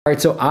All right,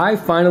 so I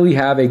finally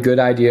have a good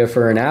idea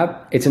for an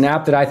app. It's an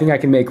app that I think I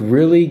can make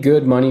really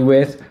good money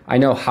with. I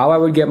know how I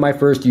would get my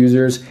first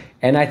users,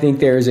 and I think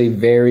there is a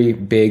very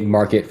big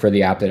market for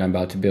the app that I'm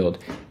about to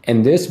build.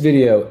 And this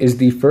video is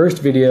the first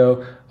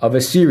video of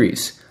a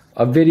series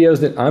of videos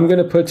that I'm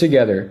gonna put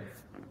together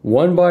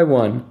one by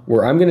one,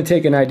 where I'm gonna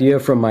take an idea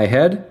from my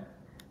head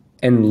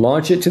and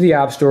launch it to the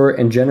App Store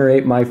and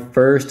generate my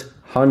first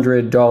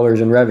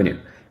 $100 in revenue.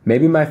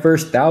 Maybe my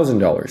first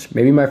 $1,000,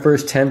 maybe my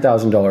first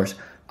 $10,000.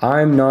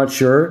 I'm not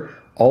sure.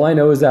 All I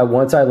know is that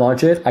once I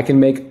launch it, I can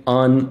make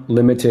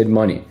unlimited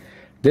money.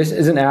 This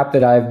is an app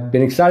that I've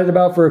been excited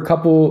about for a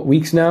couple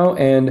weeks now,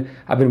 and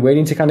I've been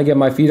waiting to kind of get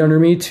my feet under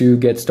me to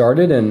get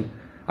started, and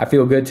I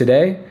feel good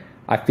today.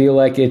 I feel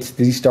like it's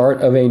the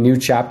start of a new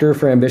chapter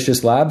for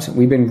Ambitious Labs.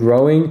 We've been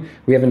growing.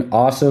 We have an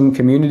awesome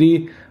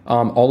community.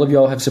 All of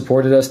y'all have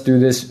supported us through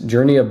this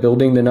journey of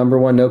building the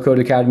 #1 no-code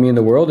academy in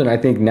the world, and I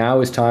think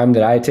now is time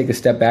that I take a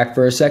step back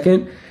for a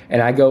second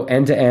and I go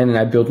end to end and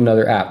I build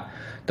another app.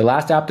 The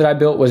last app that I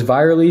built was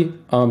Virally.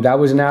 That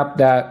was an app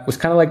that was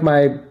kind of like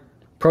my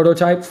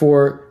prototype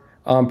for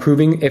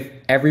proving if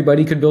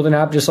everybody could build an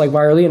app just like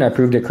Virally, and I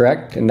proved it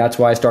correct, and that's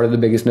why I started the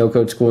biggest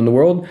no-code school in the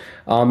world.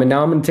 And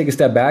now I'm going to take a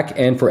step back,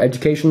 and for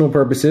educational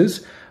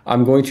purposes,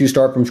 I'm going to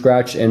start from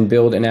scratch and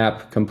build an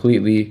app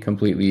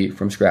completely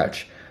from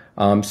scratch.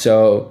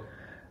 So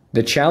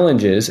the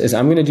challenge is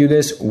I'm going to do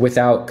this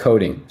without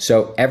coding.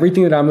 So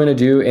everything that I'm going to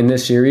do in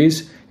this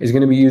series is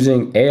going to be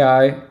using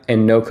AI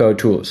and no-code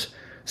tools.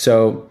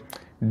 So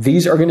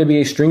these are going to be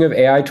a string of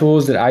AI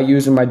tools that I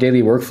use in my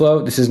daily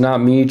workflow. This is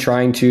not me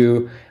trying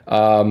to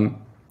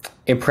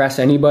impress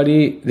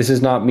anybody. This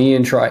is not me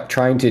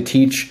trying to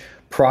teach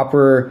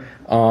proper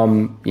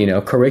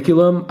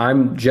curriculum.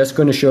 I'm just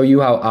going to show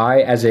you how I,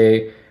 as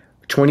a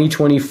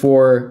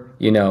 2024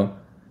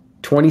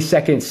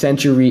 22nd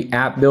century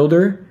app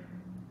builder,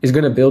 is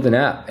going to build an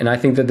app. And I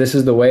think that this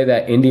is the way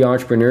that indie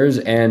entrepreneurs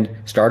and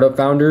startup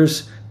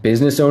founders,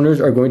 business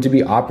owners, are going to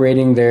be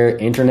operating their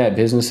internet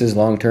businesses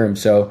long term.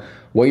 So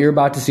what you're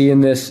about to see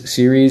in this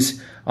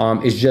series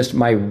is just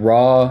my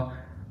raw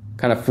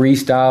kind of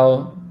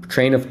freestyle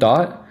train of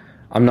thought.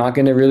 I'm not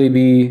going to really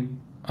be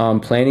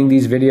planning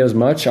these videos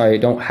much. I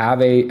don't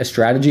have a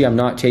strategy. I'm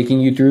not taking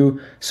you through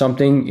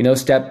something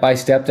step by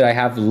step that I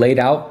have laid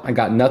out. I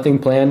got nothing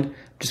planned. I'm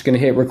just going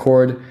to hit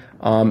record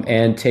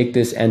and take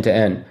this end to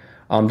end.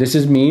 This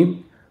is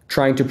me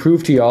trying to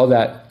prove to y'all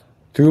that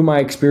through my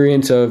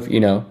experience of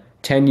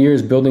 10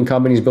 years building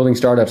companies, building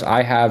startups,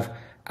 I have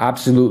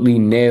absolutely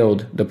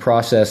nailed the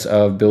process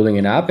of building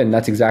an app. And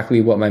that's exactly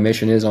what my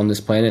mission is on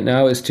this planet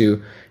now, is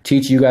to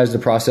teach you guys the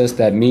process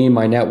that me,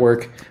 my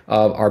network,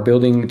 our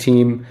building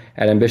team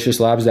at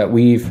Ambitious Labs, that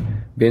we've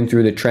been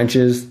through the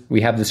trenches.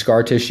 We have the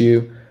scar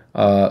tissue,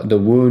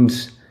 the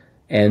wounds,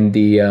 and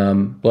the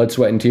blood,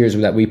 sweat, and tears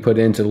that we put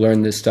in to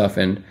learn this stuff.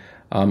 And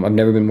I've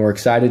never been more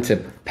excited to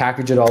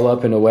package it all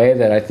up in a way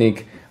that I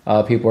think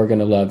people are going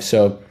to love.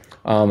 So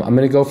I'm going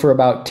to go for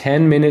about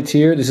 10 minutes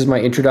here. This is my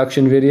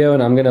introduction video,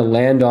 and I'm going to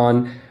land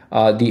on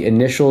the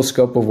initial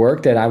scope of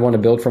work that I want to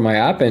build for my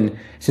app. And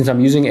since I'm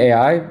using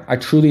AI, I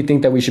truly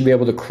think that we should be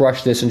able to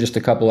crush this in just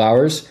a couple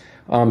hours.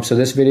 So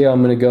this video,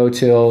 I'm going to go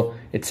till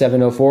it's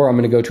 7:04. I'm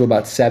going to go to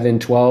about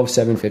 7:12,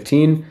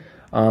 7:15,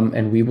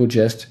 and we will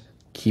just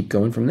keep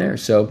going from there.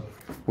 So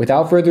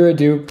without further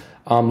ado,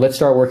 let's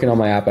start working on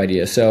my app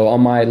idea. So on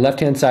my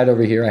left-hand side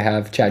over here, I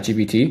have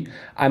ChatGPT.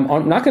 I'm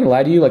not going to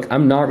lie to you,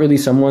 I'm not really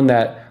someone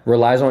that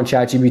relies on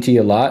ChatGPT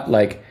a lot.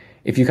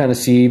 If you kind of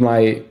see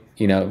my,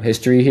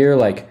 history here,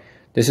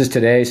 this is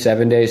today,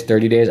 7 days,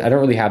 30 days. I don't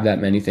really have that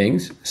many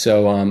things.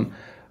 So,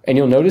 and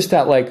you'll notice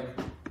that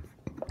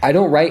I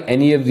don't write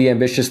any of the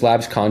Ambitious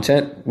Labs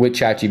content with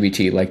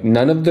ChatGPT.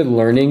 None of the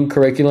learning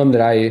curriculum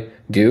that I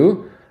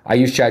do, I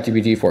use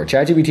ChatGPT for.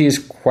 ChatGPT is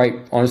quite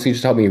honestly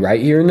just help me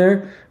write here and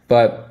there,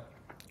 but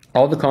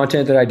all the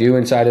content that I do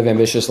inside of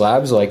Ambitious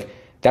Labs,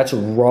 that's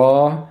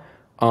raw,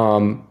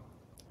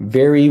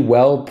 very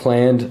well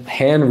planned,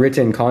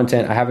 handwritten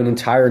content. I have an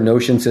entire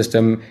Notion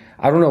system.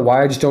 I don't know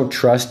why, I just don't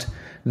trust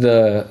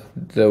the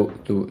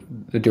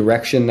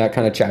direction that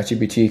kind of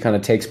ChatGPT kind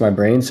of takes my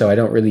brain, so I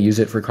don't really use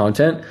it for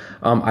content.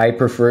 I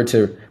prefer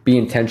to be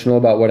intentional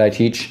about what I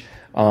teach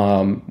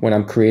when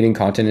I'm creating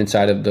content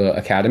inside of the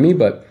academy,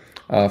 but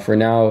for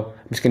now,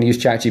 I'm just going to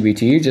use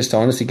ChatGPT just to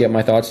honestly get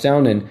my thoughts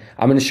down, and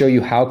I'm going to show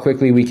you how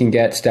quickly we can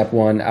get step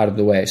one out of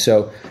the way.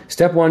 So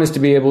step one is to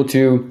be able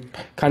to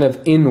kind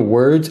of in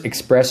words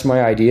express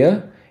my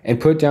idea and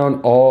put down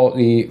all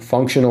the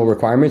functional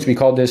requirements. We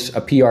call this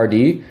a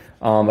PRD.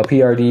 A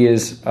PRD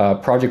is a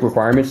project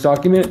requirements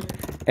document,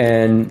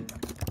 and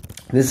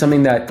this is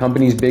something that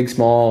companies, big,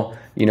 small,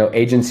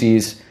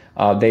 agencies,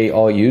 they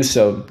all use.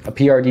 So a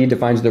PRD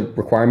defines the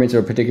requirements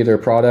of a particular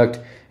product,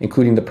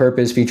 including the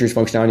purpose, features,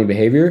 functionality,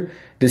 behavior.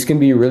 This can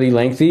be really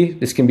lengthy.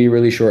 This can be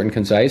really short and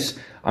concise.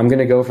 I'm going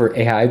to go for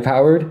AI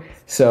powered.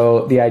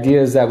 So the idea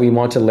is that we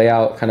want to lay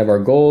out kind of our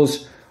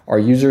goals, our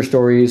user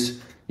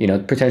stories,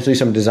 potentially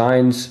some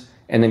designs,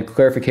 And then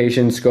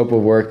clarification, scope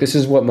of work. This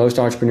is what most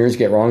entrepreneurs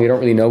get wrong. They don't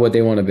really know what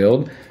they want to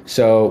build.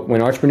 So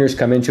when entrepreneurs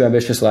come into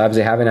Ambitious Labs,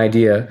 they have an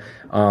idea,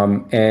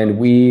 and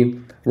we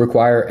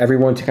require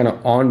everyone to kind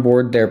of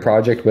onboard their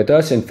project with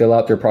us and fill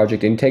out their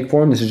project intake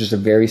form. This is just a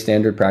very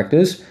standard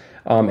practice.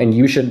 And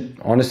you should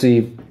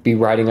honestly be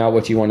writing out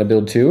what you want to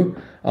build too.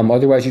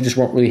 Otherwise, you just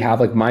won't really have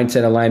like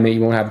mindset alignment.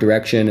 You won't have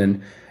direction.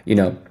 And, you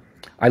know,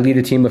 I lead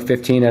a team of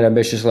 15 at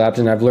Ambitious Labs,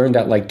 and I've learned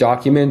that like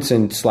documents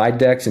and slide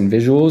decks and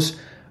visuals,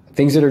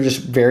 things that are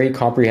just very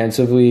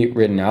comprehensively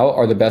written out,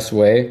 are the best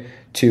way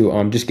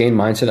to just gain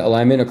mindset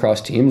alignment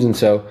across teams. And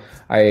so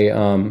I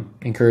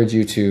encourage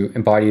you to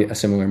embody a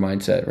similar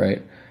mindset,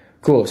 right?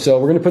 Cool. So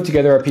we're going to put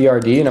together our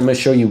PRD, and I'm going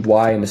to show you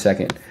why in a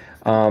second.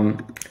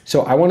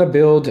 So I want to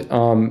build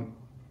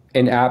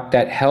an app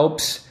that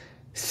helps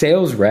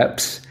sales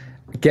reps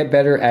get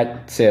better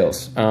at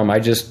sales. I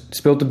just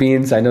spilled the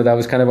beans. I know that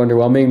was kind of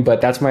underwhelming,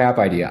 but that's my app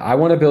idea. I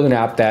want to build an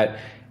app that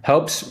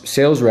helps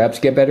sales reps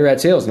get better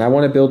at sales. And I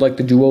want to build like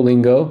the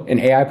Duolingo, an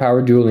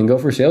AI-powered Duolingo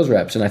for sales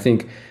reps. And I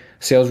think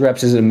sales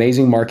reps is an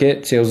amazing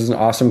market. Sales is an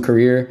awesome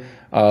career.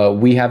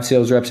 We have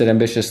sales reps at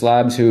Ambitious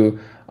Labs who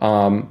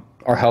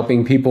are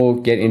helping people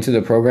get into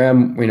the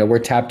program. You know, we're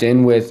tapped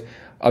in with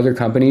other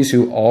companies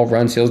who all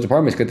run sales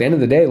departments. Because at the end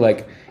of the day,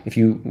 like if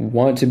you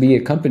want to be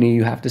a company,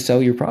 you have to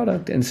sell your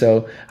product. And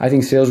so I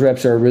think sales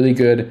reps are a really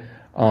good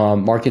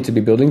market to be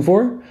building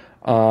for.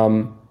 So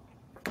I'm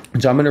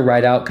going to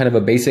write out kind of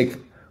a basic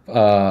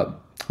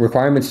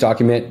requirements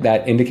document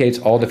that indicates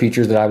all the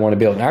features that I want to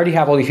build. And I already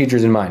have all these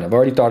features in mind. I've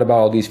already thought about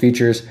all these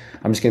features.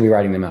 I'm just going to be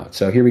writing them out.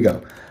 So here we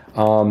go.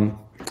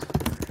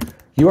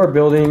 You are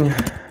building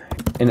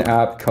an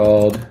app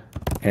called,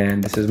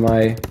 and this is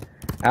my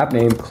app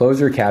name,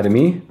 Closer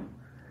Academy.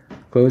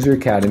 Closer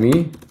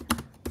Academy,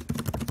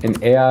 an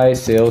AI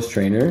sales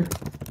trainer.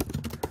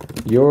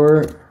 You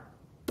are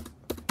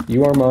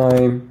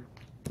my,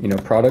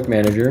 product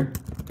manager,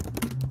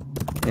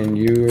 and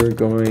you are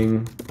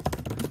going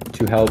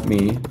to help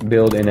me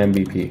build an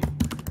MVP.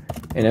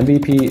 An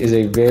MVP is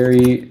a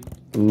very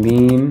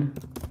lean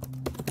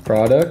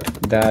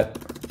product that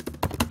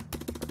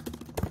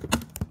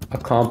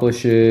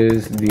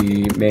accomplishes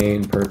the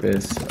main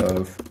purpose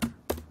of,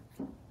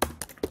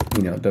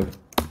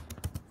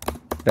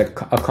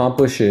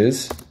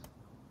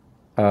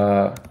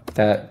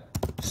 that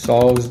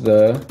solves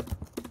the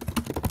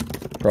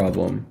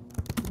problem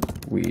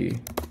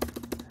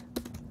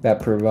that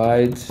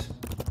provides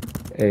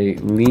a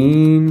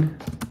lean,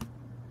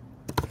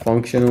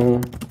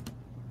 functional,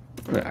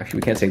 actually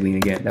we can't say lean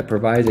again, that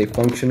provides a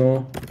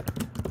functional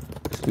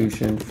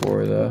solution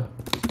for the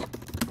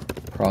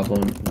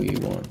problem we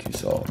want to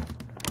solve.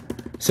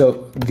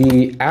 So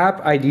the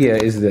app idea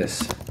is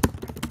this,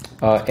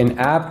 an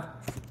app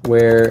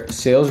where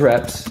sales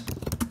reps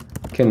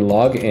can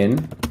log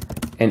in,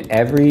 and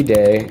every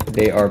day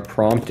they are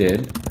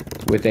prompted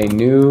with a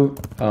new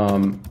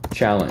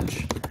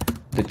challenge.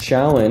 The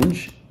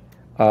challenge,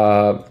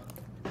 the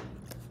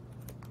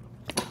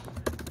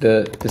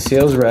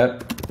sales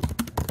rep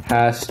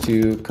has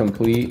to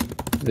complete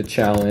the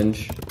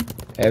challenge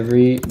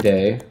every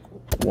day,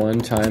 one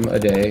time a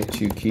day,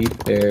 to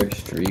keep their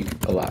streak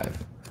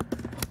alive.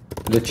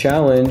 The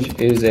challenge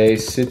is a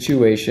sales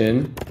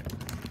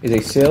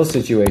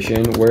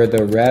situation where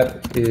the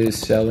rep is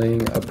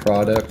selling a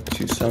product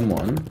to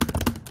someone,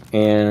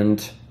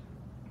 and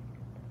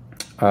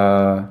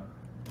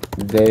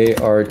they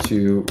are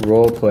to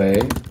role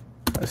play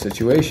a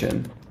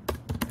situation.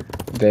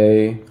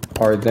 They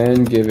are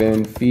then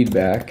given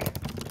feedback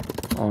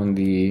on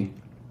the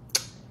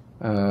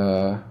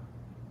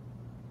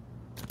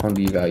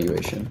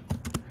evaluation.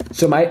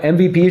 So my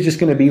MVP is just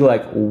going to be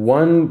like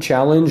one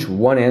challenge,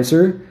 one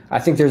answer. I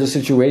think there's a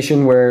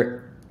situation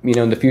where,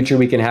 in the future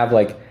we can have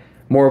like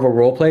more of a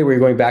role play where you're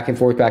going back and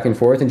forth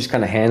and just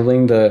kind of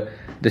handling the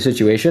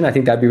situation. I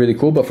think that'd be really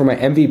cool. But for my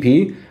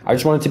MVP, I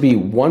just want it to be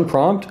one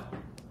prompt,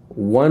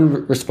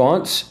 one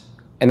response,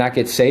 and that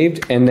gets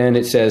saved. And then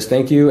it says,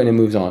 thank you, and it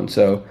moves on.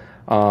 So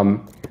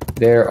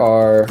there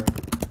are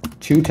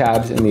two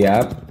tabs in the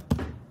app,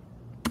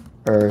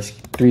 or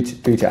three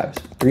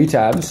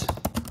tabs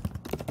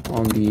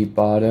on the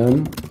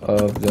bottom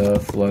of the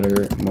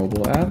Flutter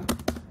mobile app.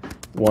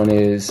 One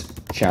is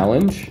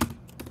challenge,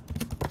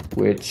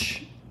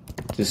 which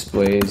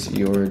displays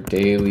your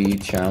daily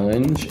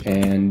challenge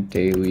and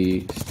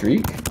daily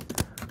streak.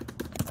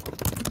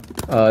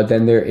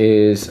 Then there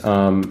is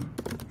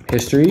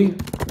history,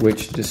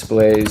 which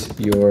displays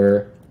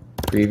your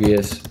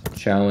previous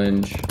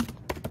challenge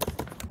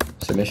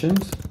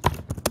submissions.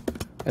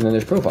 And then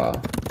there's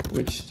profile,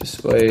 which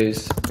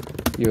displays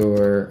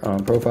your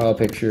profile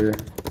picture,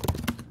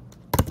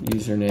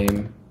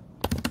 username,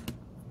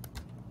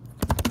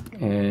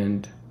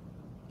 and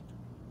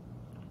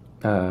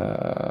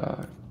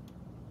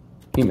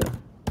email.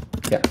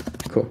 Yeah,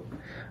 cool.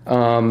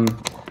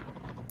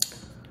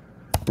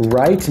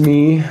 Write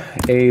me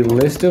a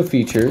list of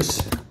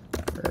features.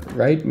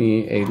 Write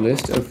me a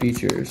list of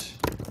features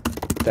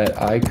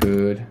that I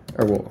could,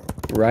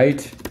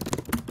 write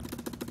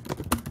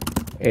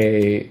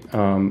a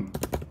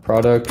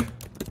product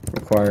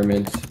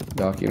requirements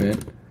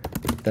document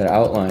that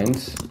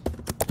outlines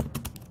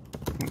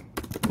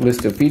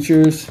list of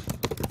features,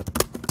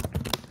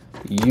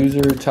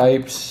 user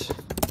types,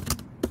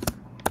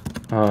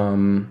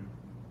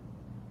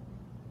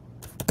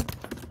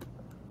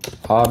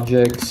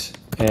 objects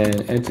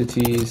and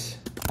entities,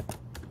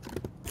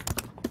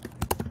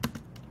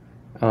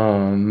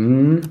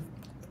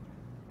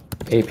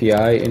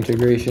 API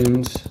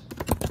integrations.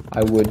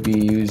 I would be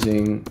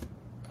using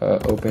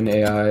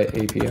OpenAI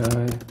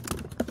API,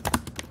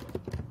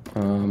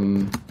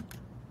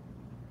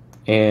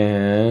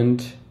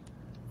 and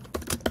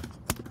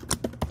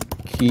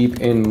keep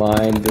in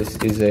mind this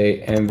is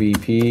a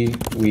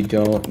MVP. We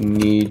don't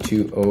need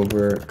to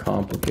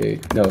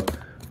overcomplicate. No,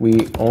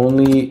 we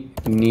only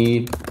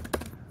need,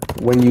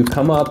 when you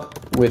come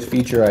up with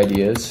feature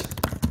ideas,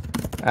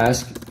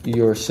 ask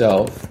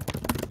yourself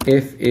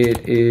if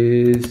it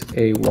is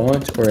a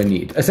want or a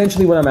need.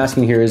 Essentially what I'm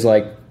asking here is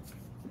like,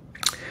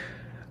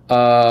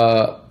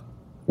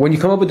 when you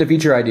come up with a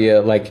feature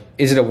idea, like,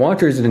 is it a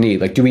want or is it a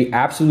need? Like, do we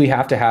absolutely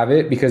have to have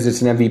it because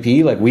it's an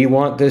MVP? Like, we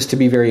want this to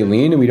be very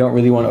lean and we don't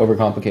really want to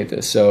overcomplicate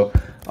this. So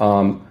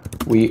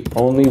we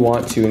only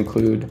want to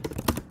include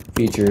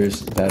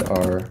features that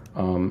are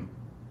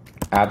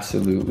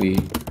absolutely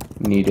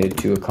needed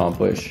to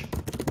accomplish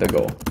the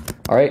goal.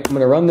 All right, I'm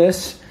gonna run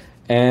this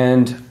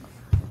and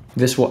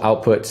this will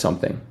output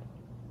something.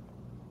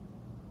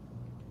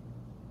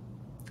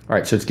 All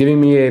right, so it's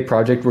giving me a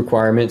project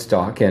requirements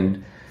doc,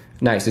 and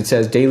nice. It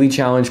says daily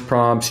challenge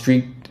prompt,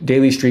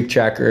 daily streak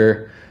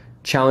checker,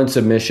 challenge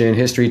submission,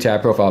 history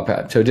tab, profile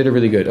pad. So it did it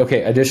really good.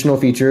 Okay, additional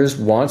features,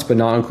 wants but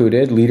not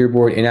included,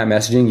 leaderboard, in-app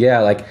messaging. Yeah,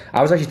 like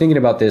I was actually thinking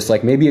about this,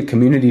 like maybe a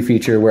community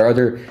feature where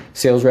other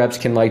sales reps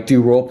can like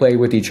do role play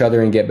with each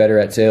other and get better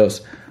at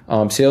sales.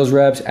 Sales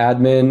reps,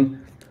 admin,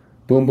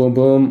 boom, boom,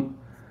 boom,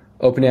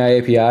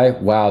 OpenAI API.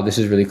 Wow, this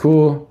is really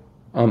cool.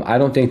 I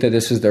don't think that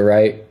this is the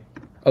right.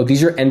 Oh,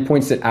 these are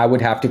endpoints that I would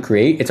have to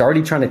create. It's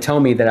already trying to tell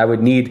me that I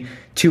would need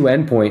 2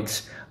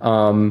 endpoints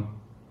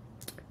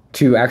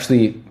to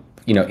actually,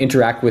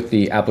 interact with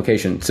the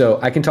application. So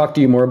I can talk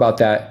to you more about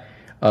that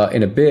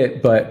in a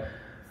bit, but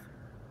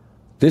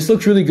this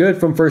looks really good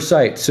from first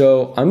sight.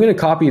 So I'm going to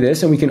copy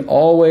this, and we can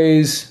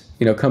always,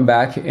 come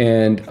back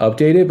and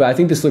update it. But I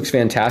think this looks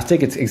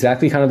fantastic. It's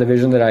exactly kind of the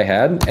vision that I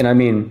had. And I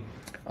mean,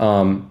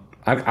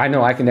 I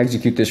know I can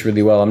execute this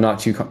really well. I'm not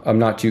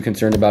too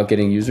concerned about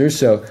getting users.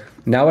 So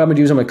now what I'm gonna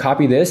do is I'm gonna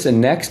copy this,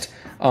 and next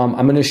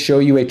I'm gonna show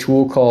you a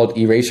tool called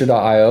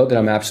Eraser.io that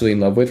I'm absolutely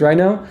in love with right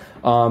now.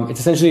 It's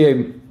essentially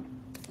a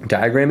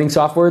diagramming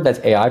software that's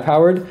AI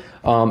powered.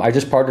 I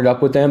just partnered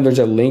up with them. There's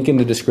a link in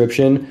the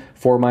description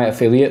for my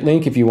affiliate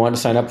link if you want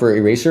to sign up for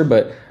Eraser.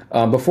 But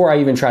before I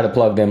even try to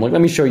plug them,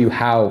 let me show you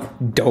how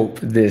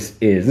dope this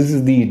is. This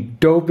is the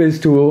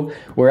dopest tool.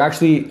 We're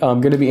actually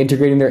going to be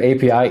integrating their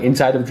API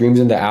inside of Dreams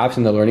into Apps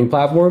and the learning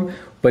platform.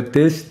 But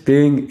this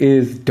thing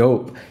is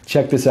dope.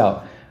 Check this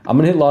out. I'm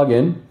going to hit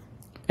login,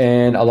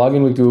 and I'll log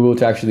in with Google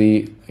to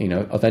actually,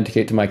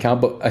 authenticate to my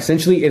account. But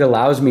essentially, it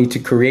allows me to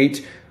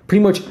create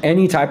pretty much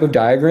any type of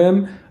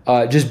diagram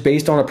just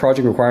based on a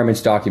project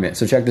requirements document.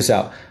 So check this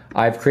out.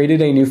 I've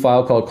created a new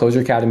file called Closer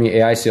Academy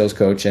AI Sales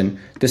Coach, and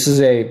this is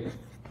a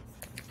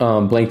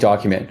blank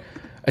document.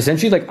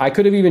 Essentially, like I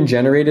could have even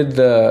generated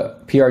the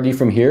PRD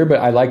from here, but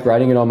I like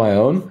writing it on my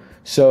own.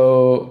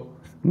 So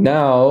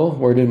now,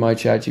 where did my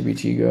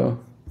ChatGPT go?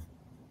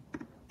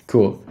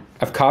 Cool.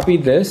 I've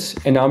copied this,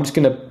 and now I'm just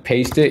going to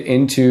paste it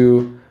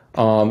into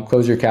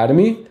Closer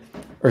Academy,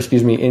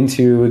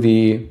 into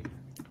the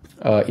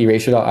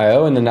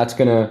Eraser.io, and then that's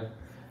going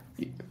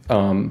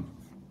to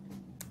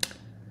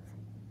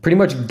pretty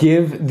much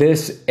give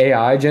this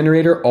AI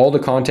generator all the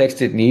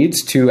context it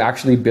needs to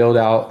actually build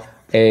out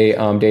a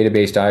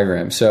database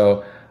diagram.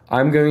 So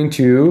I'm going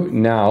to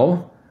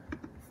now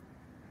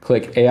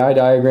click AI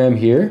diagram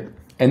here.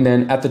 And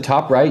then at the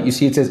top right, you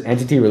see it says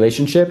entity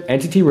relationship.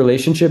 Entity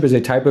relationship is a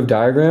type of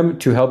diagram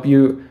to help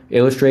you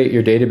illustrate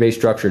your database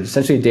structure. It's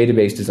essentially a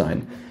database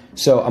design.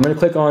 So I'm going to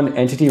click on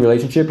entity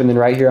relationship, and then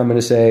right here I'm going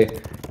to say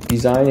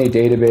design a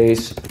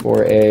database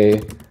for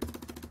a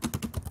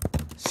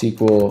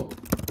SQL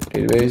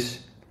database.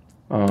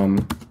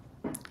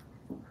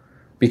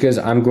 Because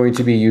I'm going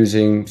to be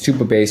using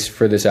Supabase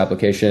for this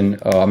application.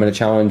 I'm going to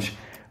challenge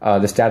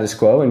the status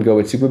quo and go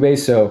with Supabase.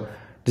 So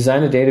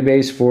design a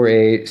database for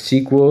a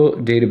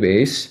SQL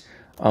database,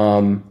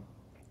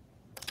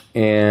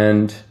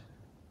 and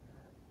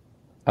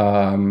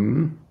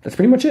that's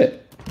pretty much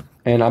it.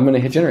 And I'm going to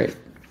hit generate,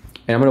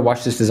 and I'm going to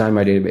watch this design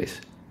my database.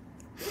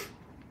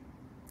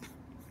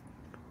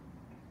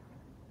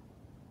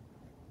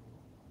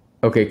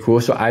 Okay, cool.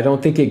 So I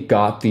don't think it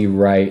got the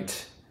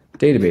right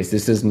database.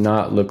 This does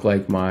not look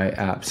like my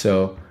app.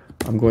 So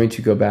I'm going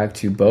to go back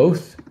to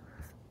both.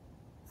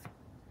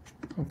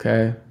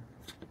 Okay.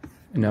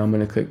 And now I'm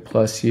going to click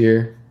plus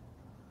here.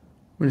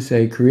 I'm going to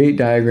say create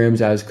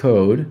diagrams as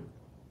code.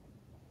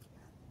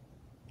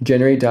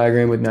 Generate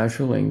diagram with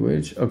natural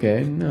language.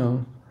 Okay,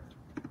 no.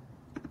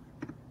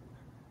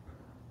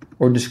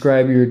 Or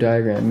describe your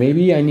diagram.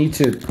 Maybe I need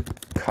to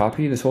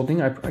copy this whole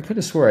thing. I could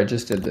have swore I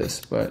just did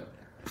this, but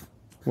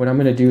what I'm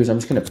gonna do is I'm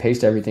just gonna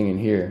paste everything in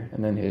here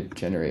and then hit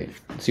generate.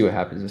 Let's see what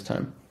happens this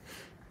time.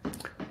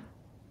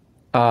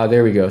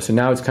 There we go. So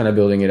now it's kind of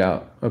building it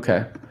out.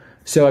 Okay.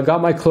 So I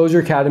got my Closure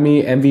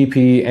Academy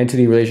MVP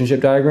entity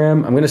relationship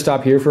diagram. I'm going to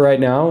stop here for right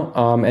now.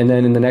 And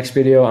then in the next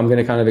video, I'm going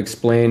to kind of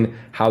explain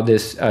how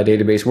this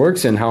database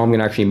works and how I'm going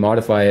to actually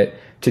modify it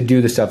to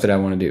do the stuff that I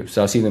want to do.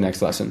 So I'll see you in the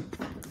next lesson.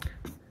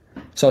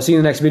 So I'll see you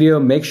in the next video.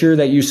 Make sure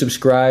that you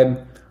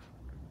subscribe.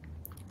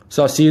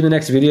 So I'll see you in the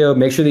next video.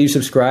 Make sure that you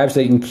subscribe so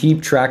that you can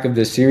keep track of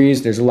this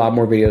series. There's a lot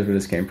more videos where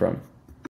this came from.